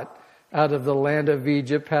brought out of the land of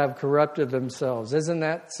Egypt have corrupted themselves. Isn't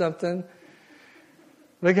that something?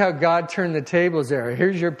 Look how God turned the tables there.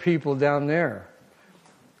 Here's your people down there.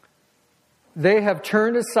 They have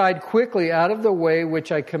turned aside quickly out of the way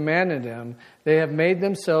which I commanded them. They have made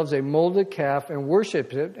themselves a molded calf and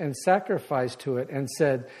worshipped it and sacrificed to it and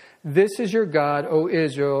said, "This is your God, O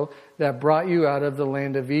Israel, that brought you out of the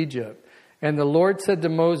land of Egypt." And the Lord said to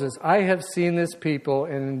Moses, "I have seen this people,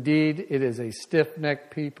 and indeed it is a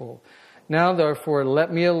stiff-necked people. Now therefore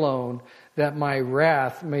let me alone, that my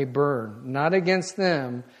wrath may burn, not against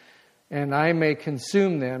them, and I may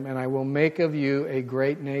consume them, and I will make of you a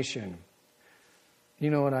great nation." You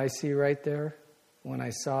know what I see right there when I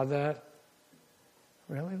saw that?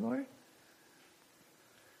 Really, Lord?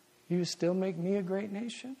 You still make me a great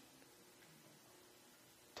nation?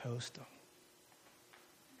 Toast them.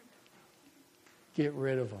 Get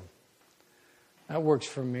rid of them. That works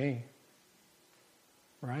for me.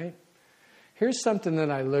 Right? Here's something that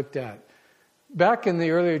I looked at. Back in the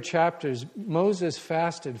earlier chapters, Moses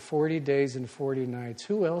fasted 40 days and 40 nights.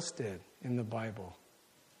 Who else did in the Bible?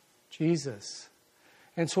 Jesus.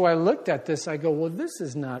 And so I looked at this, I go, well, this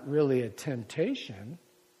is not really a temptation.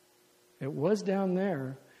 It was down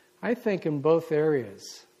there. I think in both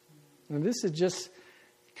areas. And this is just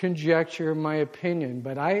conjecture, my opinion,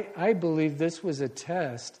 but I believe this was a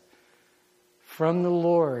test from the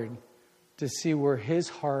Lord to see where His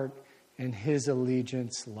heart and His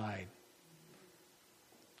allegiance lied.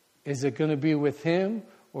 Is it going to be with Him,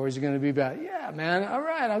 or is it going to be about, yeah, man, all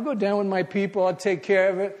right, I'll go down with my people, I'll take care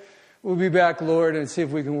of it. We'll be back, Lord, and see if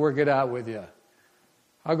we can work it out with you.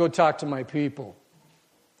 I'll go talk to my people.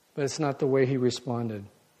 But it's not the way he responded.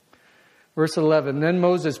 Verse 11, then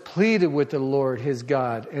Moses pleaded with the Lord his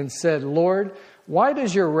God and said, "Lord, why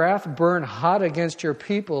does your wrath burn hot against your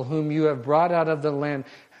people whom you have brought out of the land,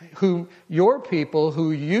 who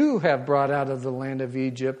you have brought out of the land of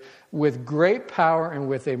Egypt with great power and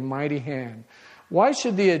with a mighty hand? Why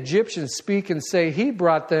should the Egyptians speak and say, he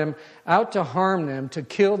brought them out to harm them, to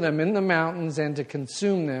kill them in the mountains and to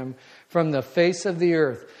consume them from the face of the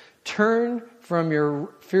earth? Turn from your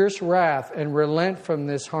fierce wrath and relent from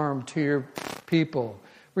this harm to your people.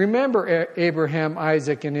 Remember Abraham,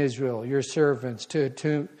 Isaac, and Israel, your servants,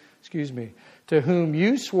 to whom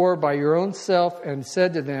you swore by your own self and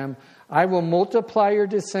said to them, I will multiply your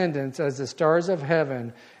descendants as the stars of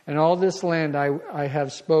heaven, and all this land I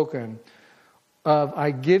have spoken of I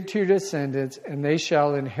give to your descendants, and they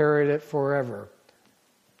shall inherit it forever."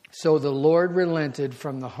 So the Lord relented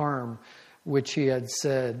from the harm which he had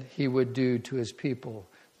said he would do to his people.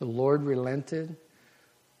 The Lord relented,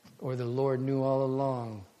 or the Lord knew all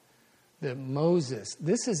along that Moses,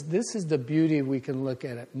 this is the beauty we can look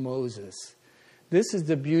at Moses. This is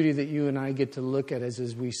the beauty that you and I get to look at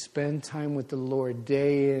as we spend time with the Lord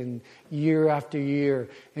day in, year after year,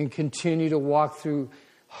 and continue to walk through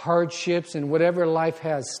hardships and whatever life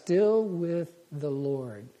has, still with the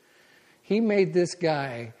Lord. He made this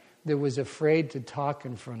guy that was afraid to talk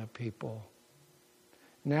in front of people.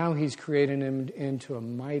 Now he's creating him into a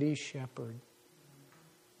mighty shepherd.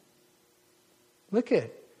 Look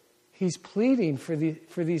at, he's pleading for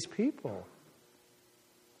these people.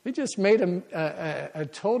 They just made a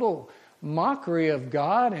total mockery of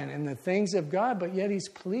God and the things of God, but yet he's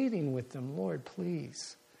pleading with them, Lord,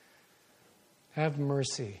 please have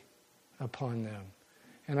mercy upon them.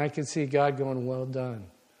 And I can see God going, well done.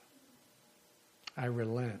 I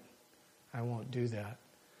relent. I won't do that.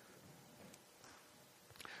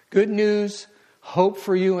 Good news, hope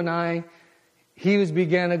for you and I. He who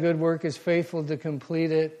began a good work is faithful to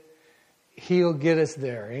complete it. He'll get us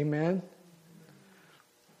there. Amen?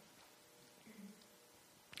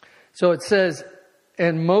 So it says,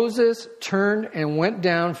 and Moses turned and went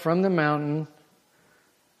down from the mountain.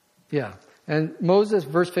 Yeah. And Moses,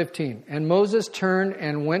 verse 15, and Moses turned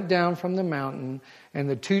and went down from the mountain, and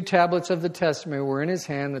the 2 tablets of the testimony were in his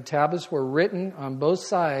hand. The tablets were written on both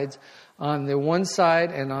sides. On the one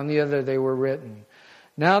side and on the other they were written.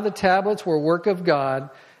 Now the tablets were work of God,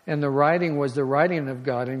 and the writing was the writing of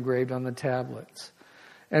God engraved on the tablets.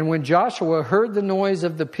 And when Joshua heard the noise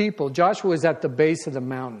of the people, Joshua was at the base of the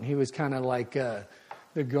mountain. He was kind of like the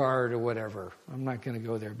guard or whatever. I'm not going to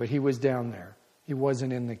go there, but he was down there. He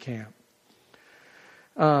wasn't in the camp.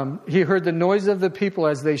 He heard the noise of the people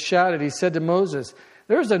as they shouted. He said to Moses,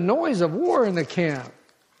 "There's a noise of war in the camp."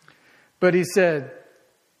 But he said,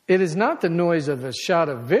 "It is not the noise of a shout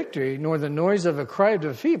of victory, nor the noise of a cry of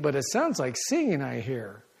defeat, but it sounds like singing I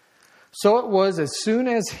hear." So it was as soon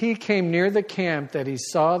as he came near the camp that he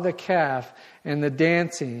saw the calf and the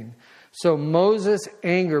dancing. So Moses'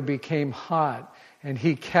 anger became hot, and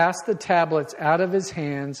he cast the tablets out of his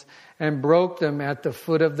hands and broke them at the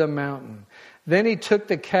foot of the mountain. Then he took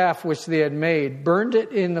the calf which they had made, burned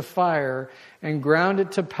it in the fire, and ground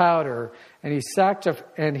it to powder. And he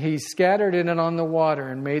scattered it on the water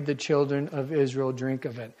and made the children of Israel drink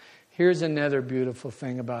of it. Here's another beautiful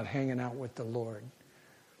thing about hanging out with the Lord.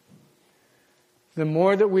 The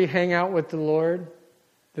more that we hang out with the Lord,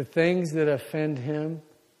 the things that offend Him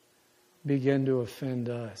begin to offend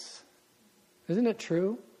us. Isn't it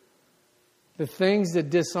true? The things that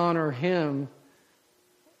dishonor Him,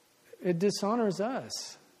 it dishonors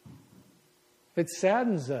us. It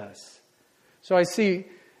saddens us. So I see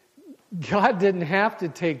God didn't have to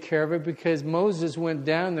take care of it because Moses went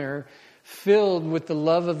down there filled with the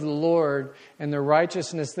love of the Lord and the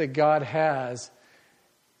righteousness that God has,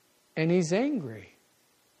 and he's angry.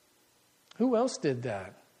 Who else did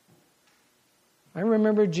that? I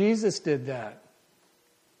remember Jesus did that.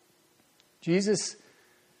 Jesus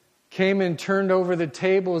came and turned over the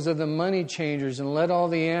tables of the money changers and let all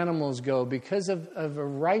the animals go because of a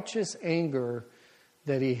righteous anger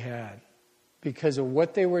that he had, because of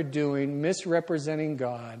what they were doing, misrepresenting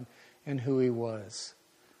God and who He was.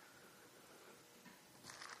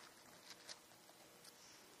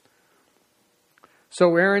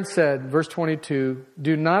 So Aaron said, verse 22,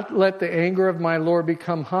 "Do not let the anger of my Lord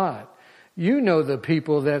become hot. You know the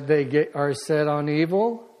people that are set on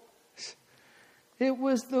evil. It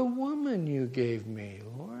was the woman you gave me,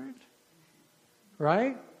 Lord."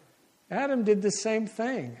 Right? Adam did the same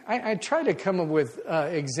thing. I try to come up with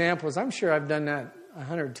examples. I'm sure I've done that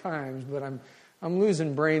 100 times, but I'm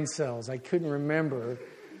losing brain cells. I couldn't remember.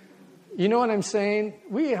 You know what I'm saying?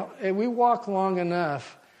 We walk long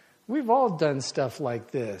enough. We've all done stuff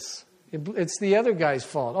like this. It's the other guy's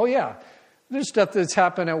fault. Oh yeah, there's stuff that's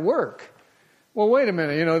happened at work. Well, wait a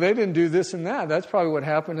minute. They didn't do this and that. That's probably what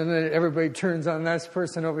happened. And then everybody turns on that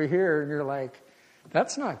person over here, and you're like,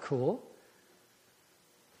 that's not cool.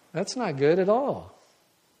 That's not good at all.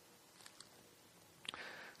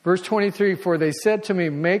 Verse 23, "For they said to me,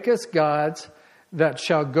 make us gods that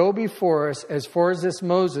shall go before us, as far as this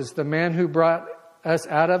Moses, the man who brought us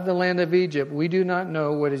out of the land of Egypt. We do not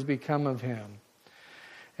know what has become of him.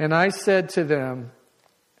 And I said to them,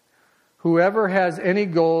 whoever has any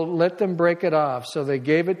gold, let them break it off. So they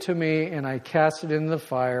gave it to me, and I cast it in the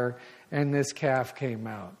fire, and this calf came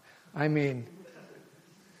out." I mean,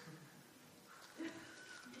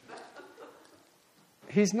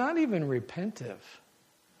 he's not even repentive.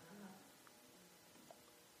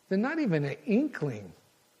 They're not even an inkling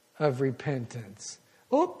of repentance.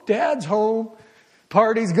 Oh, Dad's home.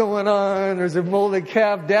 Party's going on. There's a molded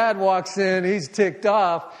calf. Dad walks in. He's ticked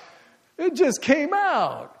off. It just came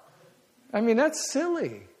out. I mean, that's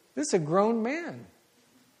silly. This is a grown man.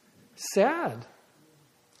 Sad.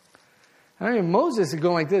 I mean, Moses is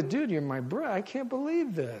going like this. Dude, you're my brother. I can't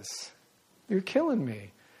believe this. You're killing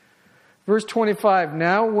me. Verse 25.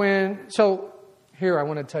 So here, I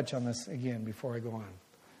want to touch on this again before I go on.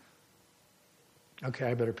 Okay,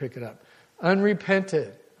 I better pick it up.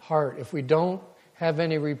 Unrepentant heart. If we don't have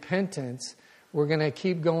any repentance, we're going to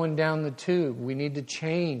keep going down the tube. We need to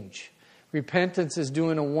change. Repentance is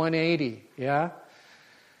doing a 180, yeah?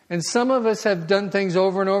 And some of us have done things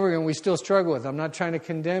over and over again we still struggle with. I'm not trying to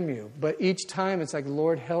condemn you. But each time it's like,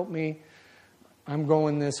 Lord, help me. I'm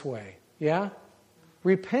going this way. Yeah?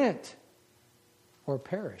 Repent or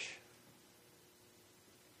perish.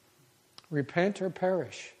 Repent or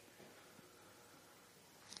perish.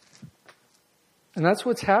 And that's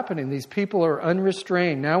what's happening. These people are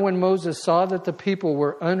unrestrained. Now when Moses saw that the people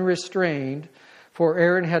were unrestrained, for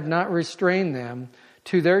Aaron had not restrained them,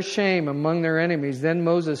 to their shame among their enemies, then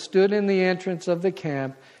Moses stood in the entrance of the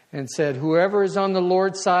camp and said, "Whoever is on the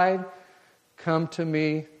Lord's side, come to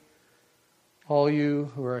me, all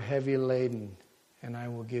you who are heavy laden, and I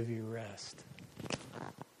will give you rest."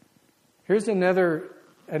 Here's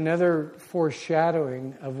another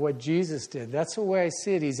foreshadowing of what Jesus did. That's the way I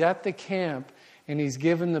see it. He's at the camp, and He's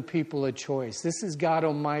given the people a choice. This is God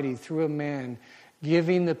Almighty through a man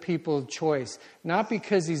giving the people a choice. Not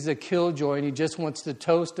because He's a killjoy and He just wants to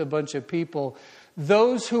toast a bunch of people.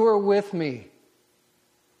 Those who are with me,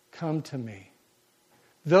 come to me.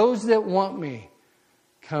 Those that want me,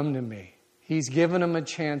 come to me. He's given them a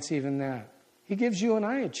chance, even that. He gives you and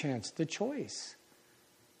I a chance, the choice.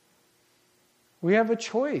 We have a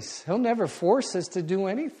choice. He'll never force us to do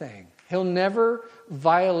anything. He'll never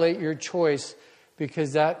violate your choice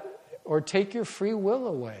or take your free will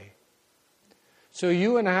away. So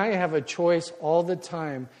you and I have a choice all the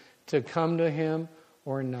time to come to Him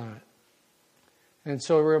or not. And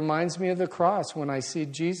so it reminds me of the cross when I see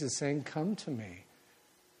Jesus saying, "Come to me."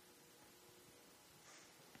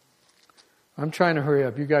 I'm trying to hurry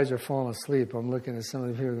up. You guys are falling asleep. I'm looking at some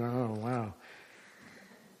of you going, oh, wow.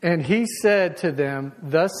 And he said to them,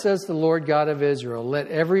 "Thus says the Lord God of Israel, let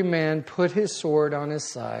every man put his sword on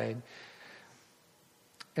his side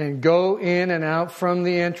and go in and out from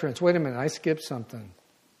the entrance." Wait a minute, I skipped something.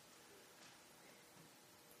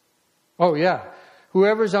 Oh yeah.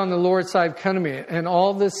 "Whoever's on the Lord's side, come to me." And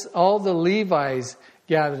all the Levites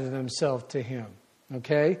gathered themselves to him.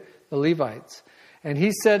 Okay? The Levites. And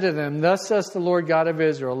he said to them, "Thus says the Lord God of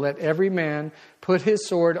Israel, let every man put his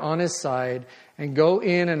sword on his side and go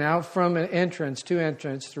in and out from entrance to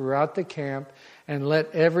entrance throughout the camp, and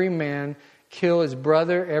let every man kill his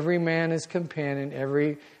brother, every man his companion,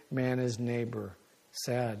 every man his neighbor."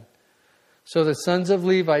 Sad. So the sons of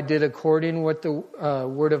Levi did according with the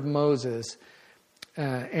word of Moses,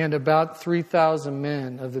 and about 3,000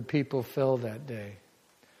 men of the people fell that day.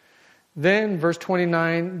 Then, verse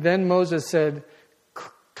 29, then Moses said,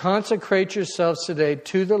 "Consecrate yourselves today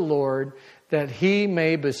to the Lord, that he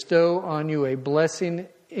may bestow on you a blessing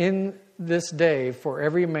in this day for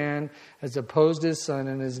every man as opposed his son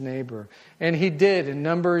and his neighbor." And he did. In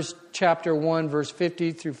Numbers chapter 1, verse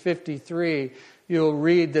 50 through 53, you'll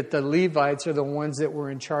read that the Levites are the ones that were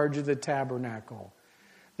in charge of the tabernacle.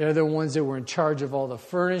 They're the ones that were in charge of all the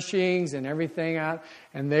furnishings and everything out,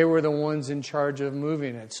 and they were the ones in charge of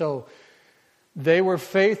moving it. So they were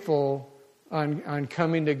faithful on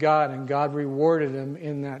coming to God, and God rewarded them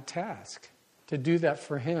in that task, to do that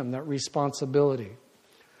for him, that responsibility.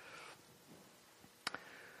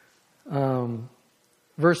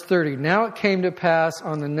 Verse 30, "Now it came to pass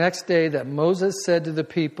on the next day that Moses said to the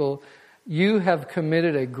people, 'You have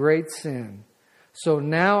committed a great sin. So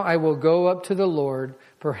now I will go up to the Lord.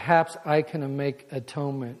 Perhaps I can make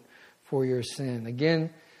atonement for your sin.'" Again,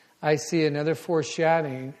 I see another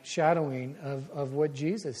foreshadowing of what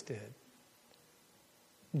Jesus did.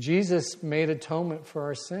 Jesus made atonement for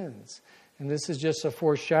our sins. And this is just a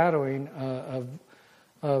foreshadowing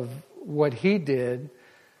of what he did.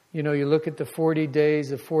 You know, you look at the 40 days,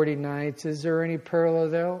 the 40 nights. Is there any parallel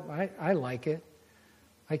there? I like it.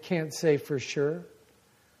 I can't say for sure.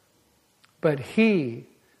 But he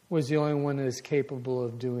was the only one that is capable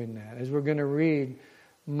of doing that. As we're going to read,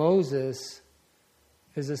 Moses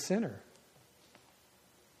is a sinner.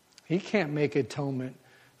 He can't make atonement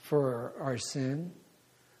for our sin.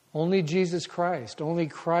 Only Jesus Christ, only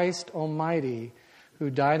Christ Almighty, who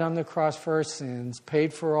died on the cross for our sins,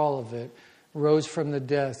 paid for all of it, rose from the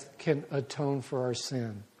dead, can atone for our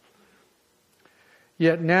sin.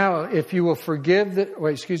 Yet now, if you will forgive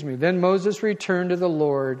then Moses returned to the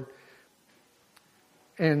Lord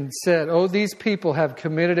and said, "Oh, these people have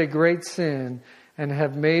committed a great sin and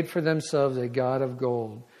have made for themselves a god of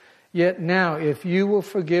gold. Yet now, if you will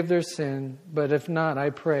forgive their sin, but if not, I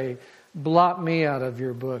pray, blot me out of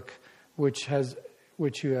your book, which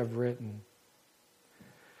you have written."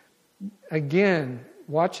 Again,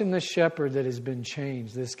 watching the shepherd that has been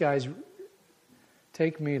changed. This guy's,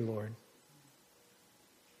 "Take me, Lord.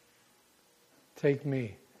 Take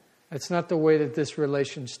me." That's not the way that this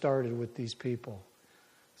relation started with these people.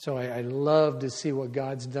 So I love to see what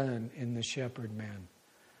God's done in the shepherd man,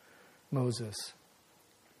 Moses.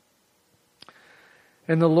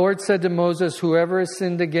 "And the Lord said to Moses, 'Whoever has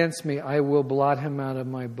sinned against me, I will blot him out of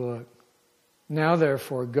my book. Now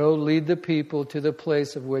therefore, go lead the people to the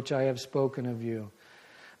place of which I have spoken of you.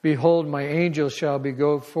 Behold, my angel shall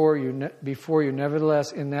go before you.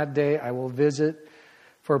 Nevertheless, in that day I will visit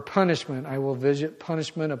for punishment. I will visit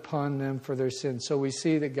punishment upon them for their sins." So we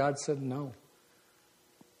see that God said no.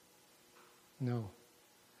 No.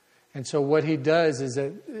 And so what he does is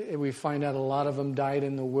that we find out a lot of them died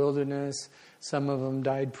in the wilderness. Some of them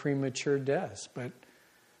died premature deaths. But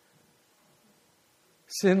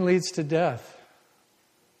sin leads to death.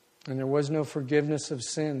 And there was no forgiveness of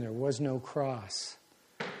sin. There was no cross.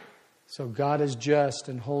 So God is just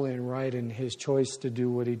and holy and right in his choice to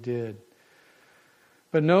do what he did.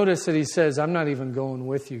 But notice that he says, "I'm not even going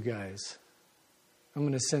with you guys. I'm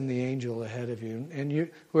going to send the angel ahead of you." And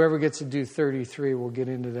whoever gets to do 33, we'll get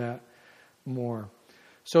into that more.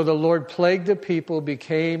 "So the Lord plagued the people,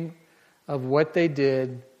 became of what they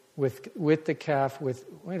did with the calf." Wait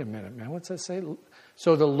a minute, man. What's that say?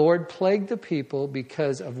 "So the Lord plagued the people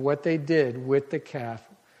because of what they did with the calf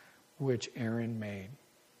which Aaron made."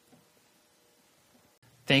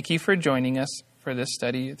 Thank you for joining us for this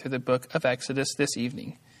study through the book of Exodus this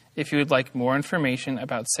evening. If you would like more information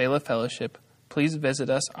about Selah Fellowship, please visit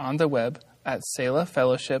us on the web at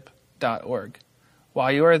selahfellowship.org.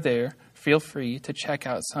 While you are there, feel free to check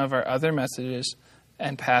out some of our other messages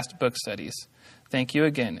and past book studies. Thank you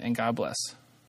again, and God bless.